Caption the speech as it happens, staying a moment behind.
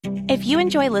If you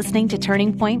enjoy listening to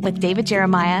Turning Point with David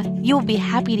Jeremiah, you will be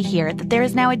happy to hear that there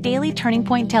is now a daily Turning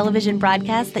Point television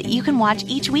broadcast that you can watch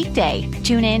each weekday.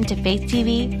 Tune in to Faith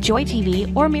TV, Joy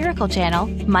TV, or Miracle Channel,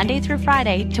 Monday through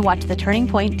Friday, to watch the Turning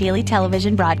Point daily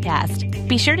television broadcast.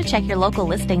 Be sure to check your local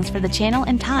listings for the channel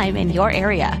and time in your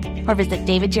area, or visit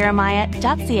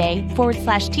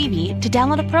davidjeremiah.ca/TV to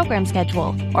download a program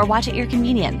schedule or watch at your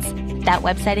convenience. That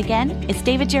website again is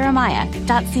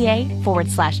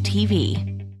davidjeremiah.ca/TV.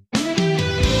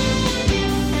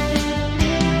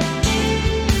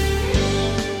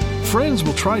 Friends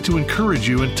will try to encourage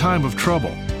you in time of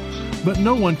trouble, but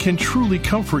no one can truly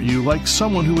comfort you like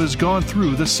someone who has gone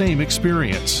through the same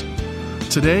experience.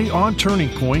 Today on Turning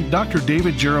Point, Dr.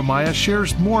 David Jeremiah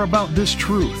shares more about this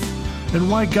truth and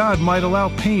why God might allow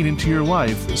pain into your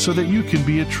life so that you can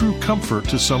be a true comfort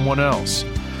to someone else.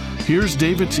 Here's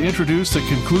David to introduce the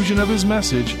conclusion of his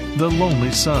message, The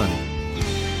Lonely Son.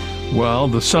 Well,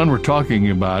 the son we're talking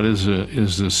about is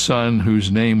the son whose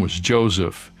name was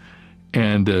Joseph.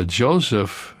 And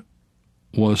Joseph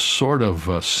was sort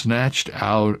of snatched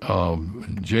out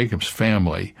of Jacob's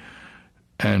family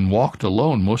and walked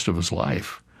alone most of his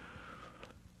life.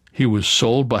 He was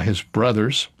sold by his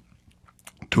brothers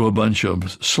to a bunch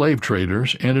of slave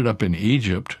traders, ended up in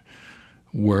Egypt,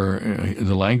 where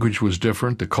the language was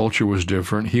different, the culture was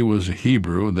different. He was a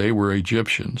Hebrew, they were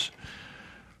Egyptians.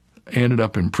 Ended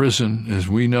up in prison, as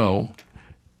we know,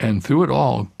 and through it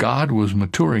all, God was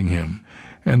maturing him.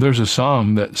 And there's a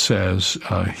psalm that says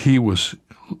he was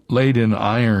laid in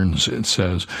irons, it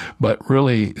says, but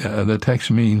really the text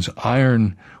means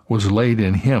iron was laid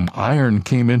in him. Iron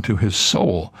came into his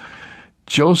soul.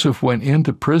 Joseph went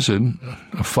into prison,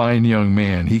 a fine young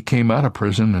man. He came out of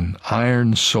prison an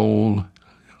iron-souled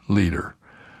leader.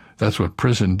 That's what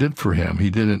prison did for him. He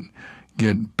didn't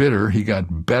get bitter, he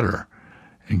got better.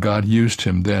 And God used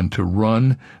him then to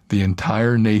run the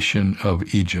entire nation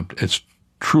of Egypt. It's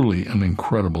truly an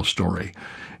incredible story.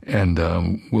 And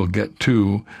we'll get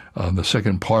to the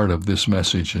second part of this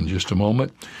message in just a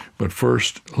moment. But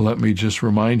first, let me just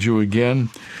remind you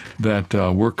again that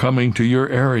we're coming to your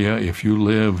area if you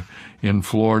live in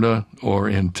Florida or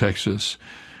in Texas.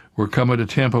 We're coming to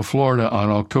Tampa, Florida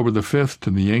on October the 5th to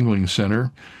the Yuengling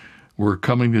Center. We're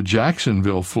coming to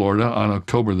Jacksonville, Florida on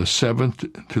October the 7th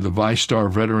to the ViStar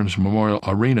Veterans Memorial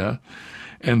Arena.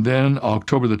 And then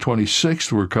October the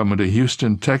 26th, we're coming to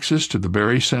Houston, Texas, to the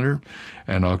Berry Center,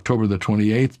 and October the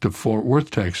 28th to Fort Worth,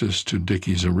 Texas, to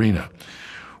Dickies Arena.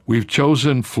 We've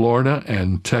chosen Florida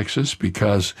and Texas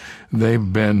because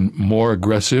they've been more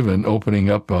aggressive in opening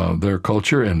up their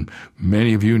culture, and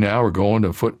many of you now are going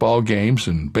to football games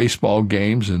and baseball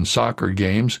games and soccer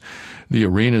games. The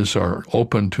arenas are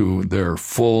open to their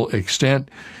full extent,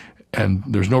 and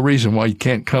there's no reason why you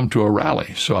can't come to a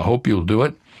rally, so I hope you'll do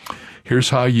it.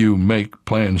 Here's how you make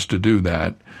plans to do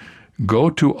that. Go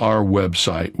to our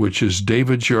website, which is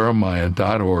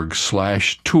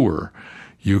davidjeremiah.org/tour.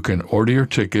 You can order your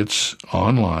tickets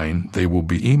online. They will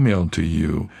be emailed to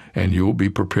you, and you will be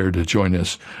prepared to join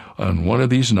us on one of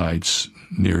these nights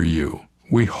near you.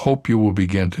 We hope you will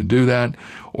begin to do that.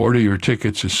 Order your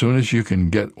tickets as soon as you can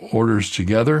get orders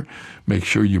together. Make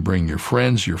sure you bring your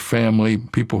friends, your family,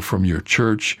 people from your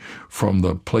church, from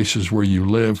the places where you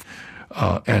live.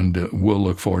 And we'll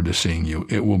look forward to seeing you.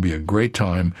 It will be a great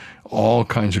time, all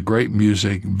kinds of great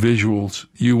music, visuals.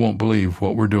 You won't believe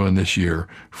what we're doing this year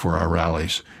for our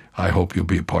rallies. I hope you'll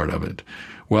be a part of it.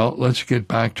 Well, let's get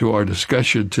back to our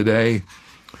discussion today.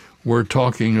 We're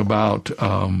talking about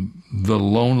the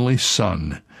lonely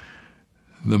son.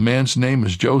 The man's name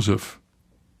is Joseph.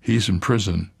 He's in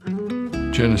prison.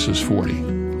 Genesis 40.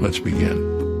 Let's begin.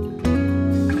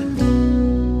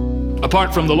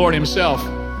 Apart from the Lord himself,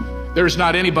 there's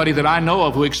not anybody that I know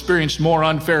of who experienced more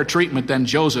unfair treatment than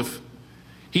Joseph.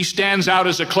 He stands out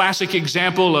as a classic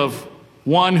example of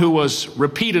one who was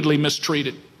repeatedly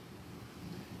mistreated.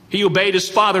 He obeyed his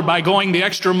father by going the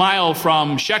extra mile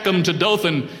from Shechem to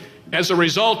Dothan. As a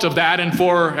result of that, and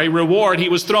for a reward, he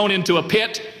was thrown into a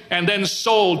pit and then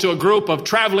sold to a group of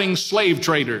traveling slave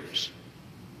traders.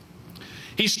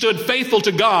 He stood faithful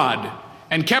to God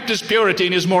and kept his purity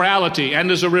and his morality, and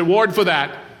as a reward for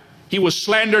that, he was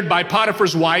slandered by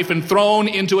Potiphar's wife and thrown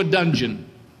into a dungeon.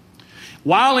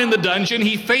 While in the dungeon,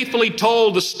 he faithfully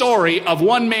told the story of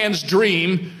one man's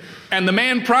dream, and the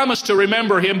man promised to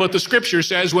remember him, but the scripture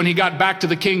says when he got back to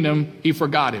the kingdom, he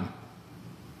forgot him.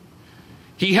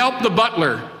 He helped the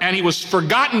butler, and he was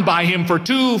forgotten by him for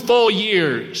 2 full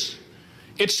years.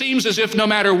 It seems as if no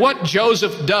matter what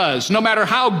Joseph does, no matter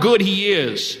how good he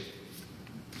is,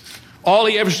 all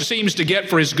he ever seems to get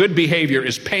for his good behavior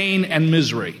is pain and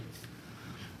misery.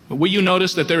 But will you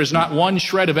notice that there is not one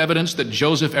shred of evidence that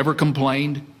Joseph ever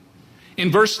complained? In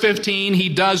verse 15, he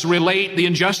does relate the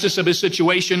injustice of his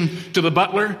situation to the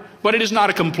butler, but it is not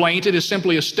a complaint. It is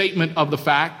simply a statement of the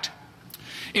fact.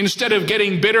 Instead of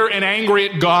getting bitter and angry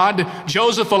at God,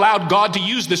 Joseph allowed God to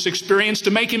use this experience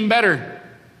to make him better.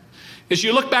 As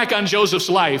you look back on Joseph's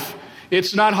life,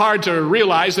 it's not hard to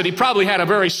realize that he probably had a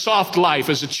very soft life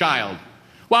as a child.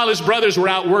 While his brothers were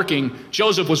out working,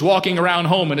 Joseph was walking around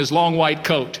home in his long white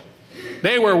coat.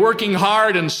 They were working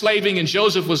hard and slaving, and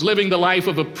Joseph was living the life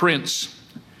of a prince.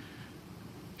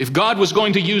 If God was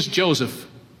going to use Joseph,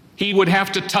 he would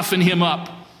have to toughen him up.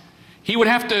 He would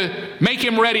have to make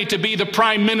him ready to be the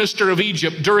prime minister of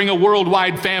Egypt during a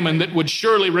worldwide famine that would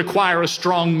surely require a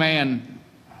strong man.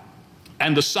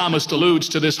 And the psalmist alludes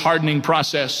to this hardening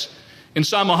process. In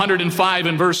Psalm 105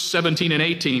 and verse 17 and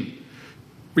 18,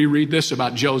 we read this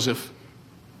about Joseph,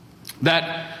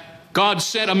 that God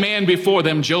sent a man before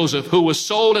them, Joseph, who was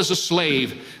sold as a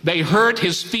slave. They hurt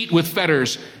his feet with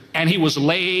fetters, and he was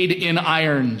laid in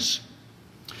irons.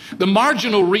 The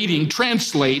marginal reading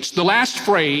translates the last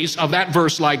phrase of that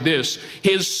verse like this: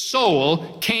 his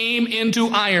soul came into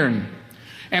iron.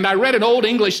 And I read an old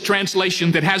English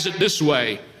translation that has it this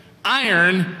way: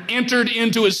 iron entered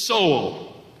into his soul.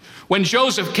 When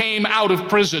Joseph came out of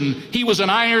prison, he was an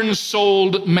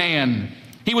iron-souled man.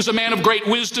 He was a man of great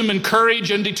wisdom and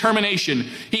courage and determination.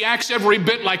 He acts every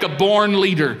bit like a born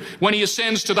leader. When he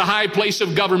ascends to the high place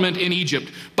of government in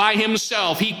Egypt, by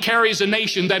himself, he carries a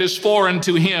nation that is foreign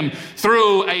to him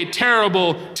through a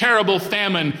terrible, terrible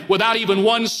famine without even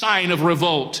one sign of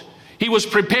revolt. He was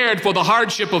prepared for the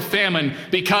hardship of famine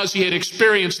because he had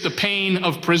experienced the pain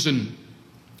of prison.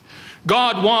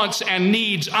 God wants and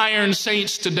needs iron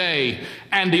saints today.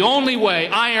 And the only way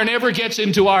iron ever gets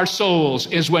into our souls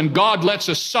is when God lets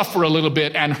us suffer a little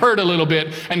bit and hurt a little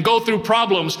bit and go through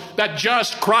problems that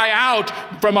just cry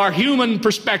out from our human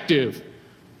perspective.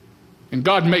 And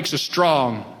God makes us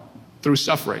strong through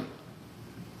suffering.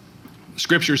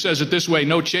 Scripture says it this way: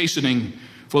 no chastening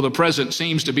for the present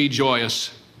seems to be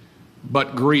joyous,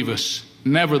 but grievous.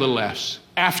 Nevertheless,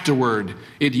 afterward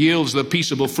it yields the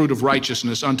peaceable fruit of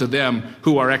righteousness unto them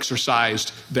who are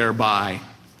exercised thereby.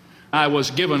 I was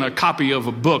given a copy of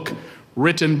a book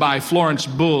written by Florence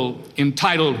Bull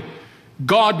entitled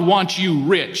God Wants You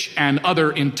Rich and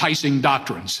Other Enticing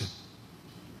Doctrines.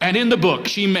 And in the book,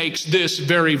 she makes this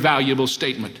very valuable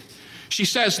statement. She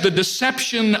says the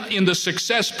deception in the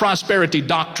success prosperity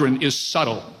doctrine is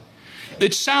subtle.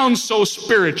 It sounds so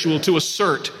spiritual to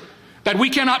assert that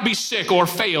we cannot be sick or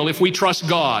fail if we trust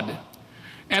God,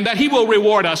 and that he will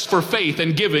reward us for faith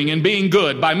and giving and being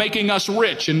good by making us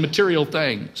rich in material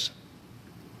things.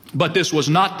 But this was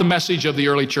not the message of the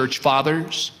early church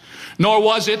fathers, nor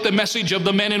was it the message of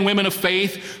the men and women of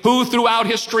faith who throughout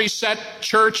history set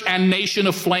church and nation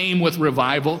aflame with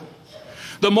revival.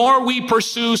 The more we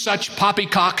pursue such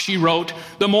poppycock, she wrote,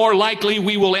 the more likely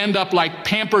we will end up like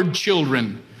pampered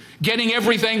children. Getting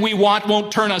everything we want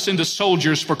won't turn us into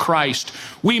soldiers for Christ.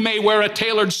 We may wear a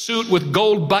tailored suit with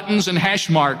gold buttons and hash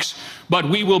marks, but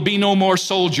we will be no more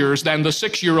soldiers than the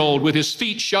 6-year-old with his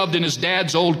feet shoved in his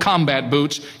dad's old combat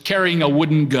boots carrying a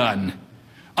wooden gun.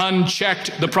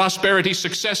 Unchecked, the prosperity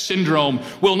success syndrome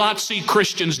will not see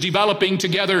Christians developing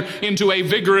together into a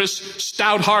vigorous,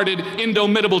 stout-hearted,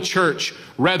 indomitable church.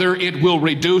 Rather, it will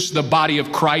reduce the body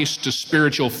of Christ to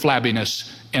spiritual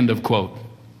flabbiness. End of quote.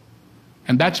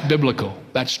 And that's biblical.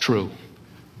 That's true.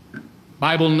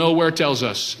 Bible nowhere tells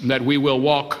us that we will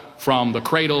walk from the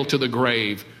cradle to the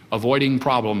grave, avoiding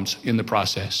problems in the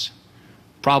process.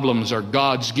 Problems are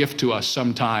God's gift to us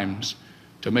sometimes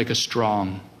to make us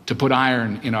strong, to put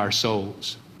iron in our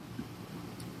souls.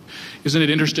 Isn't it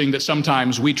interesting that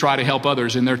sometimes we try to help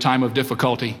others in their time of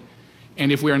difficulty,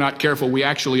 and if we are not careful, we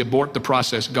actually abort the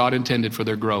process God intended for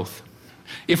their growth?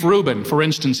 If Reuben, for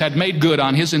instance, had made good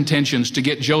on his intentions to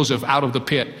get Joseph out of the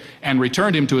pit and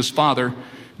returned him to his father,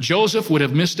 Joseph would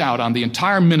have missed out on the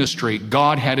entire ministry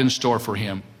God had in store for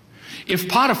him. If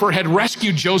Potiphar had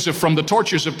rescued Joseph from the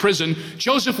tortures of prison,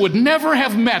 Joseph would never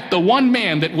have met the one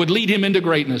man that would lead him into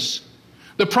greatness.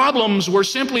 The problems were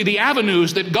simply the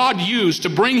avenues that God used to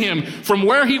bring him from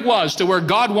where he was to where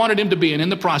God wanted him to be, and in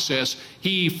the process,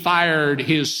 he fired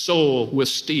his soul with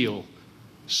steel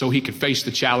so he could face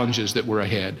the challenges that were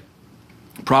ahead.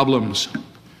 Problems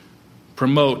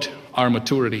promote our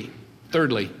maturity.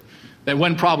 Thirdly, that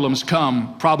when problems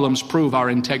come, problems prove our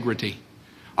integrity.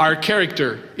 Our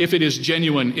character, if it is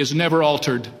genuine, is never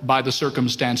altered by the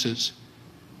circumstances.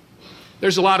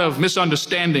 There's a lot of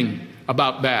misunderstanding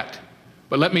about that.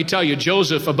 But let me tell you,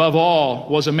 Joseph, above all,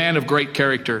 was a man of great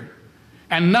character.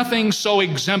 And nothing so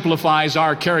exemplifies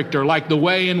our character like the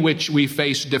way in which we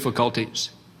face difficulties.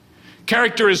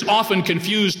 Character is often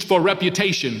confused for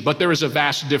reputation, but there is a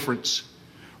vast difference.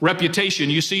 Reputation,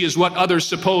 you see, is what others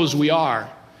suppose we are.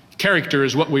 Character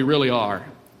is what we really are.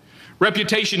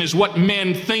 Reputation is what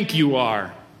men think you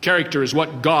are. Character is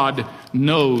what God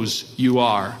knows you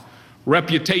are.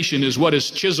 Reputation is what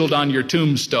is chiseled on your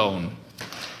tombstone.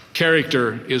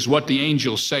 Character is what the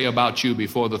angels say about you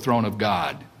before the throne of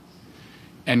God.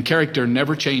 And character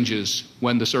never changes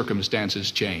when the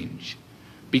circumstances change.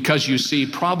 Because you see,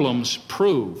 problems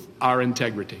prove our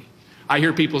integrity. I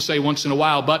hear people say once in a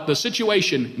while, but the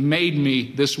situation made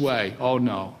me this way. Oh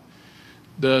no.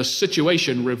 The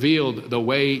situation revealed the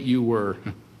way you were.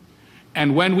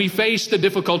 And when we face the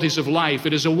difficulties of life,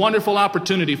 it is a wonderful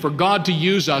opportunity for God to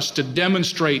use us to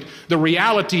demonstrate the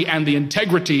reality and the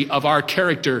integrity of our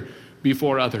character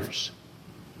before others.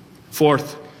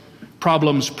 Fourth,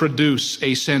 problems produce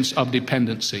a sense of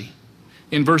dependency.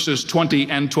 In verses 20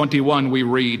 and 21 we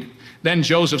read, "Then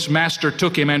Joseph's master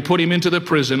took him and put him into the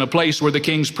prison, a place where the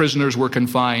king's prisoners were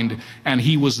confined, and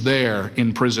he was there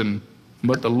in prison.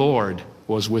 But the Lord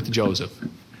was with Joseph."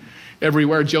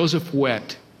 Everywhere Joseph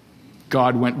went,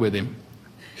 God went with him.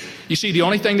 You see, the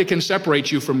only thing that can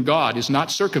separate you from God is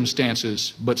not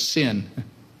circumstances, but sin.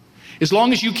 As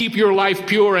long as you keep your life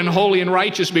pure and holy and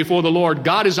righteous before the Lord,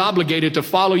 God is obligated to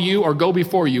follow you or go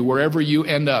before you wherever you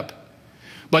end up.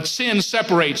 But sin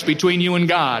separates between you and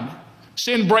God.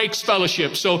 Sin breaks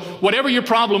fellowship. So whatever your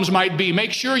problems might be,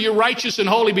 make sure you're righteous and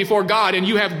holy before God, and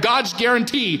you have God's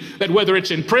guarantee that whether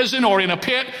it's in prison or in a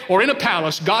pit or in a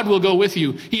palace, God will go with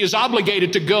you. He is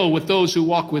obligated to go with those who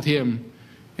walk with him,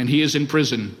 and he is in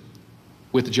prison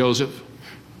with Joseph.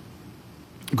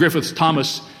 Griffith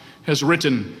Thomas has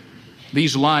written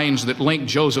these lines that link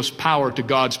Joseph's power to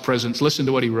God's presence. Listen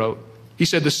to what he wrote. He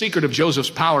said, "The secret of Joseph's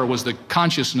power was the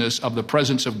consciousness of the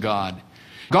presence of God.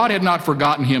 God had not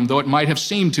forgotten him, though it might have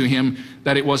seemed to him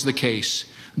that it was the case.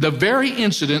 The very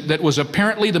incident that was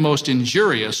apparently the most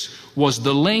injurious was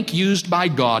the link used by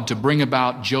God to bring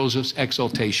about Joseph's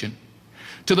exaltation.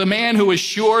 To the man who is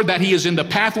sure that he is in the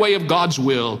pathway of God's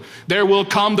will, there will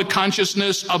come the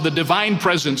consciousness of the divine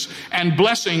presence and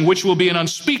blessing, which will be an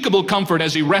unspeakable comfort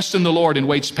as he rests in the Lord and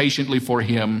waits patiently for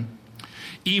him.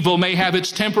 Evil may have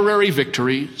its temporary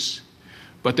victories,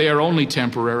 but they are only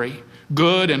temporary.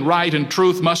 Good and right and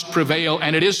truth must prevail,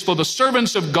 and it is for the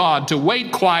servants of God to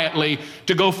wait quietly,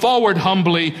 to go forward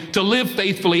humbly, to live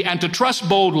faithfully, and to trust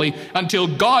boldly until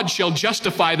God shall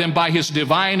justify them by his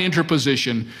divine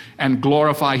interposition and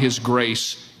glorify his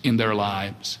grace in their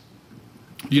lives."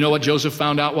 You know what Joseph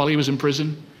found out while he was in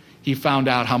prison? He found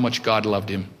out how much God loved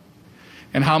him.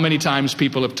 And how many times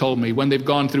people have told me when they've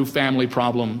gone through family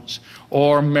problems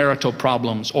or marital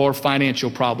problems or financial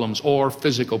problems or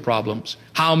physical problems,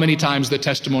 how many times the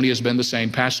testimony has been the same: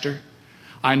 "Pastor,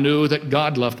 I knew that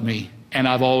God loved me and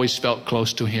I've always felt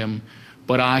close to him,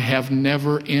 but I have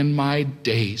never in my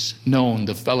days known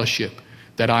the fellowship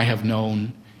that I have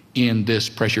known in this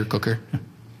pressure cooker.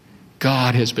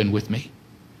 God has been with me."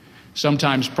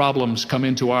 Sometimes problems come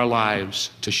into our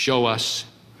lives to show us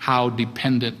how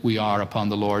dependent we are upon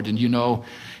the Lord. And you know,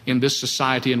 in this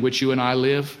society in which you and I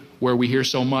live, where we hear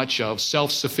so much of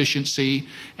self-sufficiency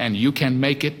and you can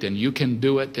make it and you can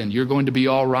do it and you're going to be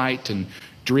all right and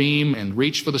dream and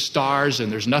reach for the stars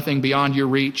and there's nothing beyond your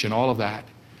reach and all of that.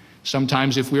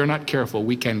 Sometimes if we are not careful,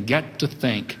 we can get to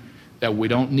think that we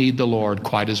don't need the Lord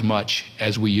quite as much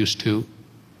as we used to.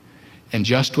 And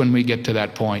just when we get to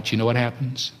that point, you know what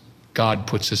happens? God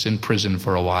puts us in prison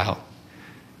for a while,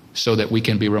 so that we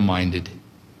can be reminded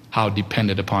how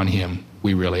dependent upon him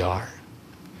we really are.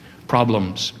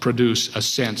 Problems produce a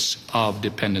sense of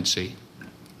dependency.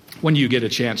 When you get a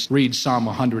chance, read Psalm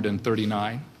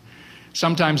 139.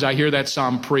 Sometimes I hear that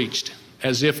psalm preached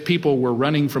as if people were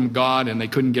running from God and they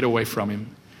couldn't get away from him.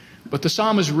 But the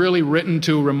psalm is really written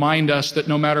to remind us that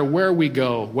no matter where we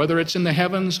go, whether it's in the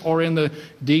heavens or in the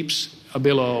deeps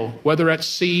below, whether at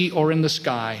sea or in the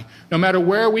sky, no matter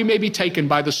where we may be taken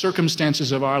by the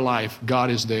circumstances of our life, God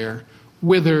is there.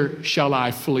 Whither shall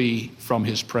I flee from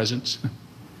his presence?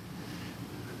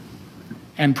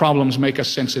 And problems make us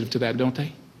sensitive to that, don't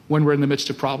they? When we're in the midst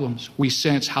of problems, we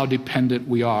sense how dependent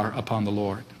we are upon the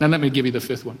Lord. Now let me give you the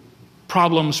fifth one.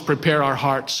 Problems prepare our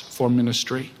hearts for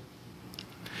ministry.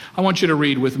 I want you to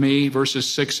read with me verses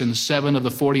 6 and 7 of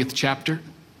the 40th chapter.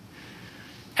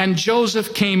 "And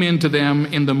Joseph came in to them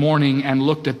in the morning and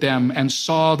looked at them and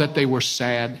saw that they were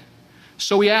sad.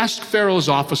 So he asked Pharaoh's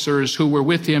officers who were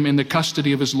with him in the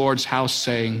custody of his Lord's house,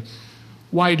 saying,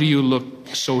 'Why do you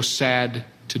look so sad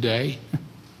today?'"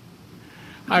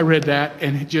 I read that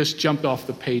and it just jumped off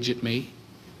the page at me.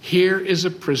 Here is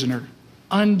a prisoner,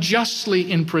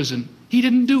 unjustly in prison. He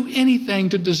didn't do anything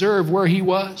to deserve where he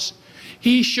was.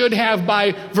 He should have,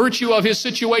 by virtue of his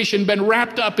situation, been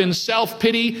wrapped up in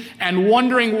self-pity and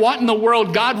wondering what in the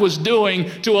world God was doing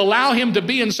to allow him to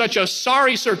be in such a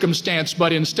sorry circumstance.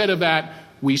 But instead of that,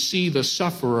 we see the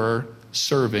sufferer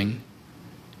serving.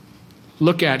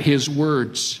 Look at his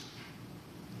words.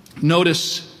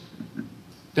 Notice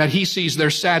that he sees their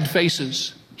sad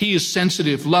faces. He is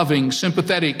sensitive, loving,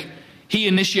 sympathetic. He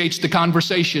initiates the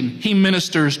conversation. He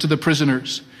ministers to the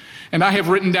prisoners. And I have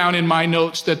written down in my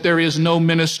notes that there is no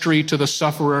ministry to the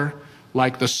sufferer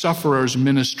like the sufferer's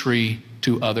ministry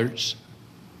to others.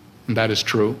 And that is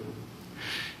true.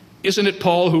 Isn't it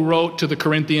Paul who wrote to the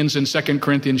Corinthians in 2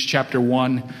 Corinthians chapter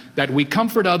 1 that we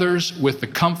comfort others with the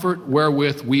comfort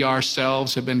wherewith we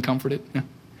ourselves have been comforted? Yeah.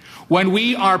 When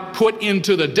we are put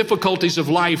into the difficulties of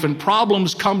life and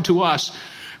problems come to us,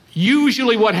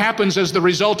 usually what happens as the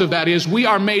result of that is we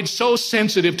are made so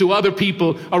sensitive to other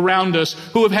people around us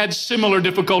who have had similar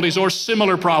difficulties or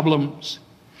similar problems.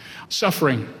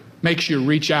 Suffering makes you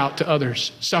reach out to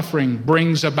others. Suffering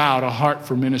brings about a heart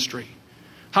for ministry.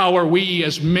 How are we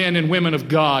as men and women of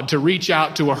God to reach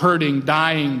out to a hurting,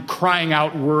 dying, crying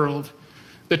out world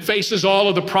that faces all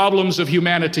of the problems of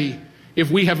humanity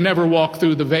if we have never walked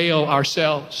through the veil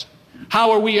ourselves?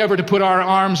 How are we ever to put our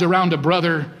arms around a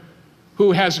brother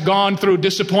who has gone through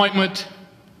disappointment,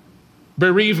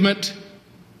 bereavement,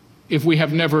 if we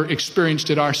have never experienced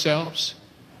it ourselves?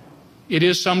 It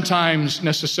is sometimes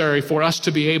necessary for us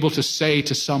to be able to say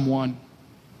to someone,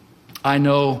 I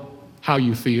know how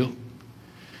you feel.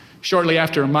 Shortly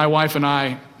after my wife and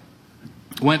I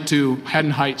went to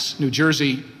Haddon Heights, New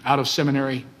Jersey, out of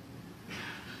seminary,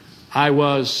 I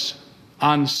was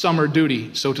on summer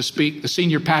duty, so to speak. The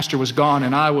senior pastor was gone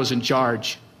and I was in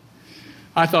charge.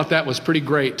 I thought that was pretty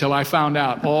great till I found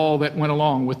out all that went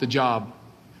along with the job.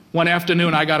 One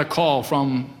afternoon, I got a call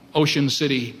from Ocean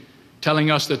City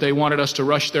telling us that they wanted us to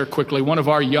rush there quickly. One of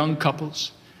our young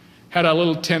couples had a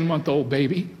little 10-month-old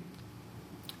baby,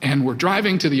 and we're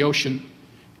driving to the ocean,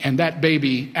 and that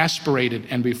baby aspirated,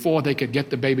 and before they could get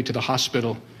the baby to the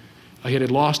hospital, it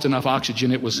had lost enough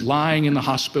oxygen. It was lying in the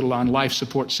hospital on life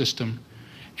support system.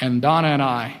 And Donna and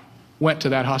I went to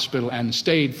that hospital and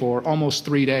stayed for almost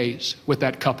 3 days with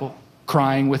that couple,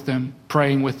 crying with them,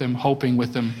 praying with them, hoping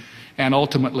with them. And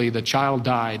ultimately, the child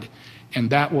died. And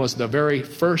that was the very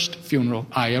first funeral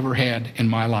I ever had in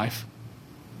my life.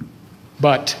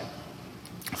 But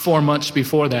 4 months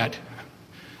before that,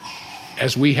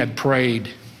 as we had prayed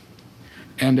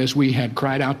and as we had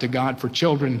cried out to God for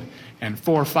children, and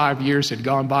 4 or 5 years had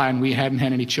gone by and we hadn't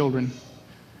had any children,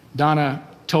 Donna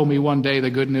told me one day the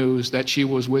good news that she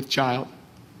was with child.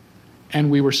 And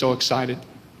we were so excited.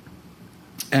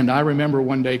 And I remember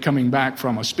one day coming back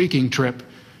from a speaking trip.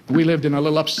 We lived in a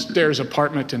little upstairs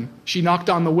apartment, and she knocked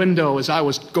on the window as I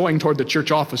was going toward the church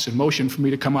office and motioned for me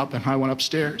to come up, and I went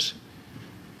upstairs.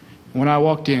 When I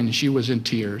walked in, she was in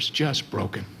tears, just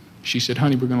broken. She said,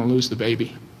 honey, we're going to lose the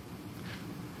baby.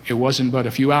 It wasn't but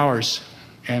a few hours,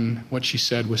 and what she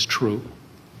said was true.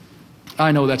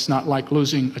 I know that's not like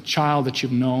losing a child that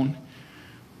you've known,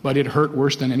 but it hurt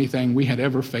worse than anything we had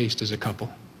ever faced as a couple.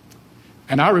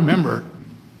 And I remember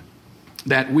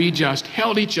that we just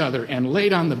held each other and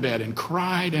laid on the bed and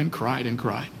cried and cried and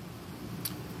cried.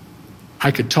 I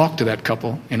could talk to that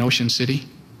couple in Ocean City.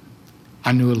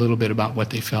 I knew a little bit about what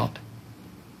they felt.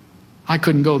 I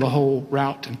couldn't go the whole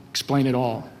route and explain it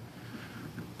all.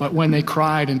 But when they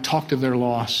cried and talked of their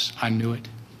loss, I knew it.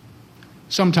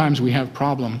 Sometimes we have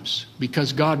problems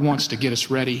because God wants to get us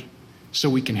ready so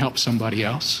we can help somebody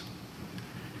else.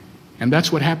 And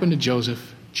that's what happened to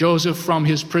Joseph. Joseph, from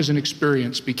his prison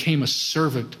experience, became a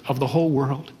servant of the whole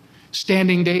world,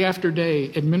 standing day after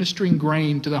day, administering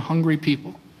grain to the hungry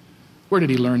people. Where did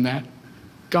he learn that?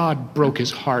 God broke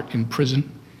his heart in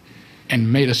prison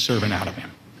and made a servant out of him.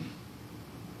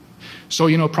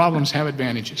 So, problems have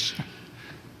advantages.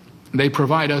 They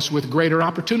provide us with greater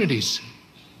opportunities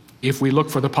if we look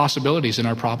for the possibilities in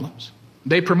our problems.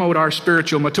 They promote our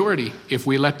spiritual maturity if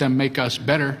we let them make us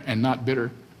better and not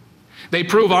bitter. They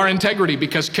prove our integrity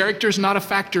because character is not a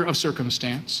factor of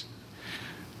circumstance.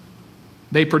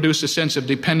 They produce a sense of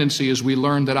dependency as we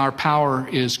learn that our power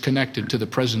is connected to the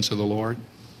presence of the Lord.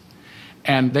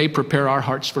 And they prepare our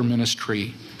hearts for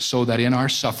ministry so that in our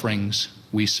sufferings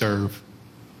we serve.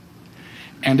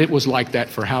 And it was like that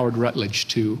for Howard Rutledge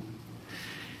too.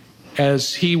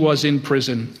 As he was in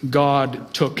prison,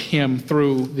 God took him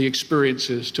through the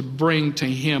experiences to bring to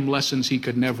him lessons he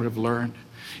could never have learned.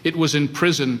 It was in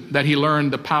prison that he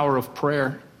learned the power of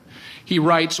prayer. He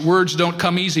writes, "Words don't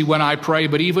come easy when I pray,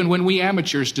 but even when we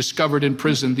amateurs discovered in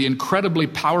prison the incredibly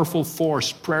powerful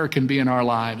force prayer can be in our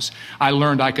lives, I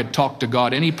learned I could talk to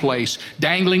God any place,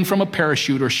 dangling from a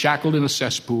parachute or shackled in a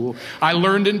cesspool. I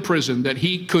learned in prison that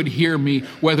He could hear me,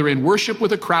 whether in worship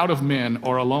with a crowd of men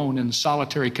or alone in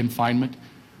solitary confinement."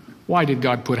 Why did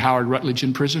God put Howard Rutledge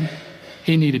in prison?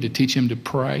 He needed to teach him to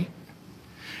pray.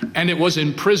 And it was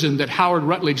in prison that Howard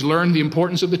Rutledge learned the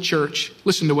importance of the church.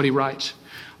 Listen to what he writes.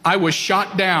 "I was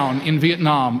shot down in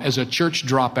Vietnam as a church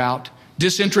dropout,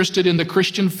 disinterested in the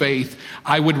Christian faith.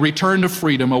 I would return to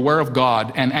freedom, aware of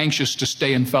God and anxious to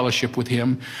stay in fellowship with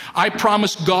Him. I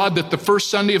promised God that the first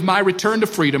Sunday of my return to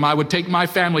freedom, I would take my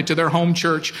family to their home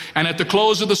church, and at the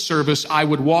close of the service, I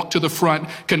would walk to the front,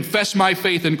 confess my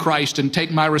faith in Christ, and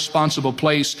take my responsible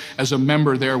place as a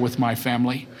member there with my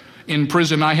family. In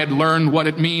prison, I had learned what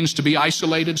it means to be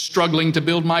isolated, struggling to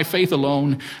build my faith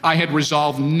alone. I had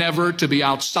resolved never to be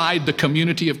outside the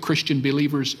community of Christian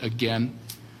believers again."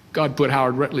 God put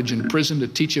Howard Rutledge in prison to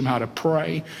teach him how to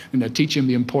pray and to teach him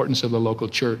the importance of the local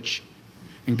church.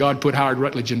 And God put Howard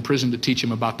Rutledge in prison to teach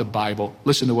him about the Bible.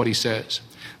 Listen to what he says.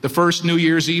 "The first New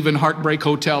Year's Eve in Heartbreak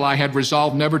Hotel, I had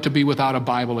resolved never to be without a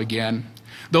Bible again.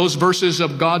 Those verses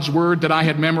of God's Word that I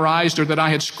had memorized or that I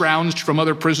had scrounged from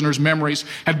other prisoners' memories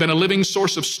had been a living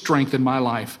source of strength in my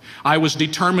life. I was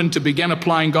determined to begin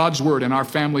applying God's Word in our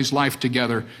family's life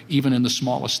together, even in the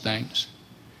smallest things.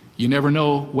 You never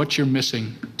know what you're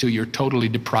missing till you're totally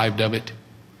deprived of it."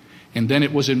 And then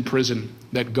it was in prison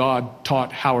that God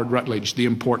taught Howard Rutledge the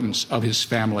importance of his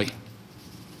family.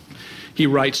 He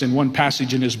writes in one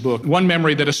passage in his book, "One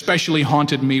memory that especially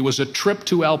haunted me was a trip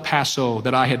to El Paso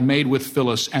that I had made with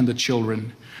Phyllis and the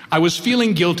children. I was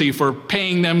feeling guilty for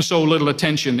paying them so little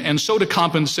attention, and so to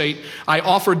compensate, I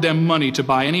offered them money to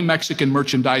buy any Mexican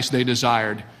merchandise they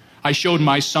desired. I showed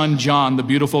my son John the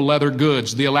beautiful leather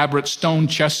goods, the elaborate stone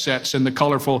chess sets, and the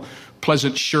colorful,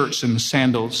 pleasant shirts and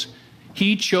sandals.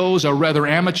 He chose a rather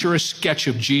amateurish sketch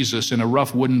of Jesus in a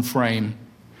rough wooden frame.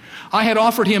 I had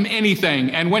offered him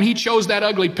anything, and when he chose that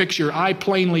ugly picture, I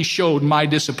plainly showed my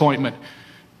disappointment.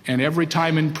 And every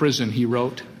time in prison," he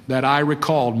wrote, "that I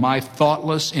recalled my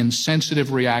thoughtless,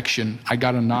 insensitive reaction, I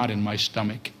got a knot in my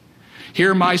stomach.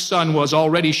 Here my son was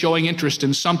already showing interest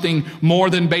in something more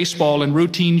than baseball and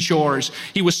routine chores.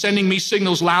 He was sending me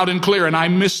signals loud and clear, and I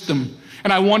missed them.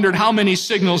 And I wondered how many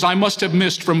signals I must have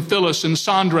missed from Phyllis and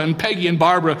Sandra and Peggy and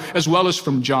Barbara, as well as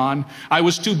from John. I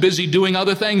was too busy doing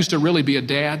other things to really be a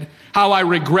dad. How I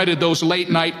regretted those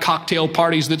late-night cocktail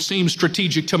parties that seemed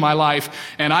strategic to my life.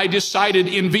 And I decided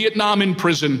in Vietnam in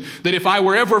prison that if I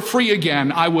were ever free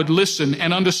again, I would listen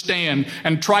and understand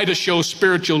and try to show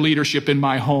spiritual leadership in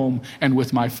my home and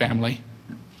with my family."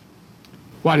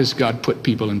 Why does God put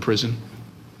people in prison?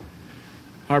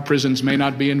 Our prisons may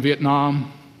not be in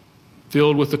Vietnam,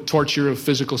 filled with the torture of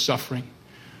physical suffering.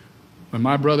 But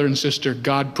my brother and sister,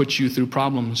 God puts you through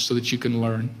problems so that you can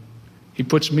learn. He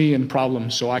puts me in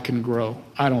problems so I can grow.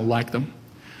 I don't like them.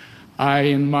 I,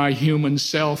 in my human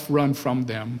self, run from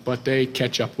them, but they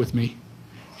catch up with me.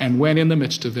 And when in the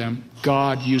midst of them,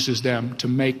 God uses them to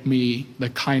make me the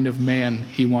kind of man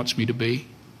He wants me to be.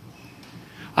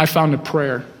 I found a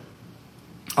prayer.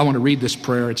 I want to read this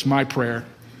prayer. It's my prayer,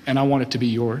 and I want it to be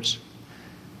yours.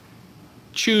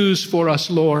 "Choose for us,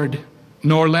 Lord,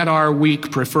 nor let our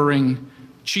weak preferring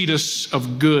cheat us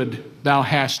of good Thou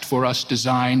hast for us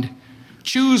designed.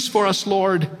 Choose for us,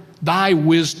 Lord, Thy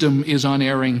wisdom is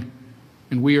unerring,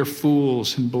 and we are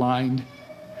fools and blind.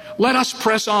 Let us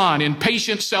press on in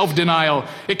patient self-denial,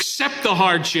 accept the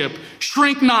hardship,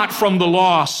 shrink not from the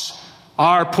loss.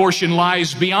 Our portion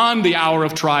lies beyond the hour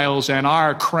of trials, and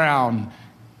our crown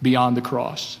beyond the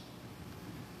cross."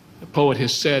 The poet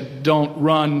has said, don't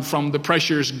run from the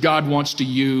pressures God wants to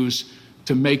use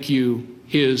to make you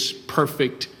His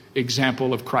perfect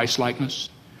example of Christ-likeness.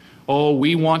 Oh,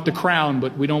 we want the crown,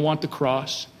 but we don't want the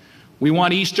cross. We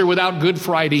want Easter without Good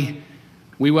Friday.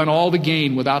 We want all the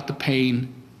gain without the pain.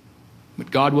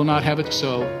 But God will not have it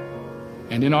so.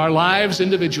 And in our lives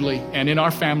individually, and in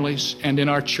our families, and in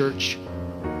our church,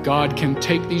 God can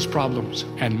take these problems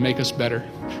and make us better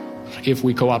if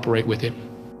we cooperate with Him.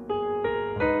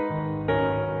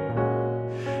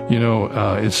 You know,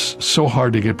 it's so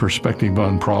hard to get perspective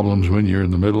on problems when you're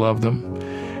in the middle of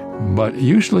them. But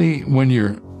usually when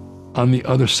you're on the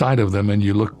other side of them and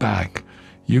you look back,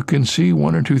 you can see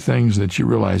one or two things that you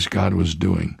realize God was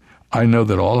doing. I know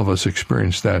that all of us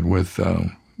experienced that with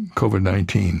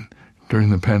COVID-19 during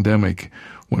the pandemic,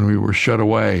 when we were shut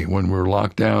away, when we were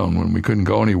locked down, when we couldn't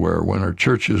go anywhere, when our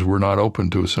churches were not open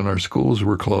to us and our schools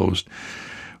were closed.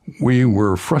 We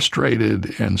were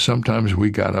frustrated, and sometimes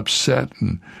we got upset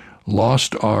and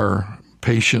lost our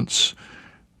patience.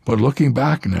 But looking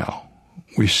back now,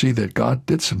 we see that God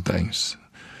did some things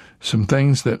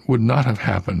that would not have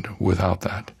happened without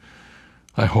that.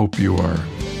 I hope you are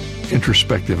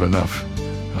introspective enough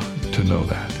to know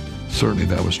that. Certainly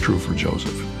that was true for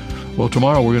Joseph. Well,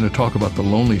 tomorrow we're going to talk about the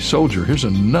lonely soldier. Here's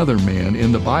another man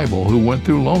in the Bible who went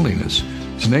through loneliness.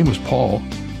 His name was Paul,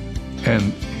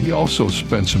 and he also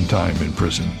spent some time in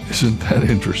prison. Isn't that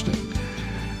interesting?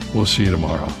 We'll see you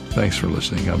tomorrow. Thanks for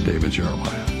listening. I'm David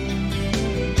Jeremiah.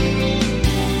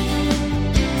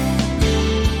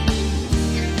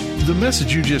 The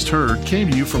message you just heard came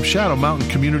to you from Shadow Mountain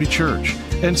Community Church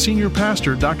and Senior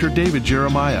Pastor Dr. David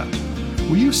Jeremiah.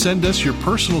 Will you send us your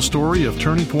personal story of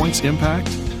Turning Point's impact?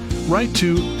 Write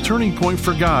to Turning Point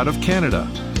for God of Canada,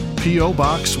 P.O.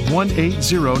 Box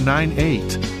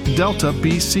 18098, Delta,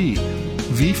 BC,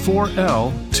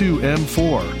 V4L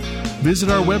 2M4. Visit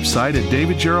our website at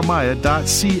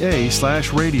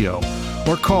davidjeremiah.ca/radio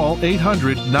or call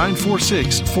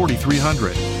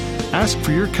 800-946-4300. Ask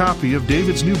for your copy of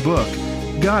David's new book,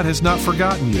 God Has Not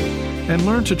Forgotten You, and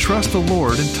learn to trust the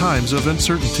Lord in times of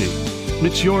uncertainty.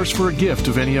 It's yours for a gift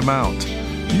of any amount.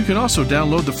 You can also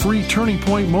download the free Turning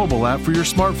Point mobile app for your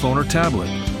smartphone or tablet,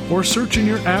 or search in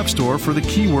your app store for the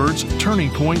keywords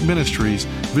Turning Point Ministries.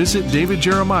 Visit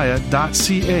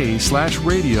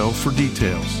davidjeremiah.ca/radio for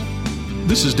details.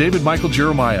 This is David Michael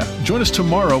Jeremiah. Join us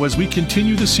tomorrow as we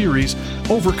continue the series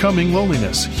Overcoming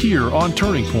Loneliness here on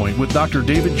Turning Point with Dr.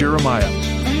 David Jeremiah.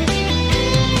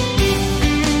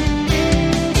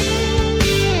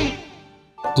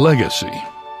 Legacy.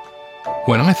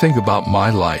 When I think about my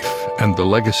life and the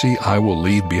legacy I will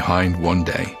leave behind one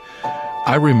day,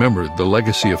 I remember the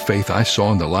legacy of faith I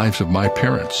saw in the lives of my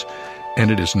parents,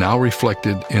 and it is now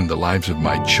reflected in the lives of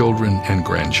my children and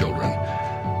grandchildren.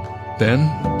 Then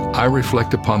I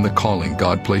reflect upon the calling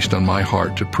God placed on my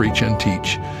heart to preach and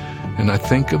teach, and I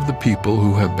think of the people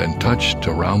who have been touched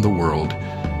around the world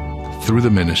through the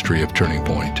ministry of Turning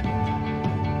Point.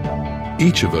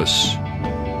 Each of us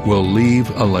will leave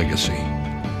a legacy.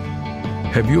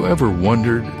 Have you ever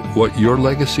wondered what your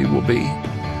legacy will be?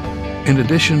 In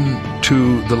addition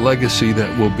to the legacy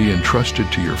that will be entrusted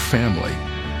to your family,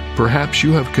 perhaps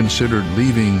you have considered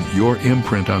leaving your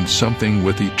imprint on something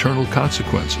with eternal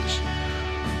consequences.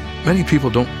 Many people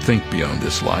don't think beyond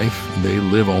this life. They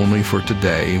live only for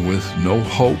today with no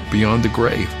hope beyond the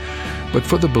grave. But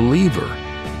for the believer,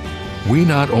 we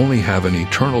not only have an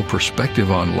eternal perspective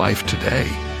on life today,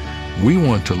 we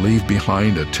want to leave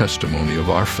behind a testimony of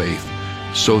our faith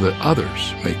so that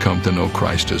others may come to know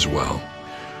Christ as well.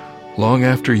 Long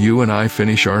after you and I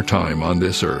finish our time on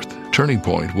this earth, Turning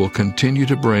Point will continue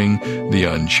to bring the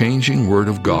unchanging Word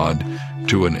of God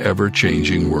to an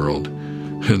ever-changing world.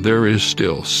 There is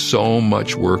still so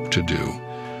much work to do.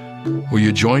 Will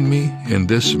you join me in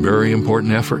this very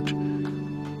important effort?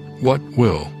 What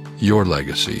will your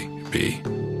legacy be?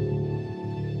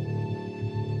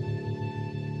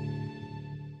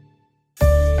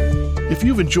 If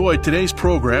you've enjoyed today's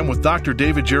program with Dr.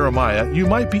 David Jeremiah, you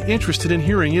might be interested in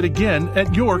hearing it again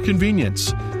at your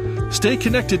convenience. Stay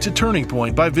connected to Turning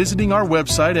Point by visiting our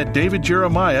website at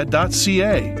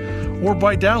davidjeremiah.ca or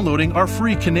by downloading our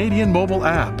free Canadian mobile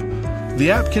app.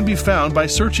 The app can be found by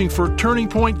searching for Turning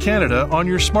Point Canada on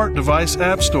your smart device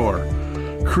app store.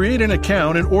 Create an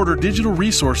account and order digital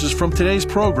resources from today's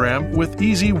program with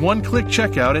easy one-click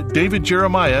checkout at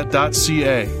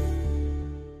davidjeremiah.ca.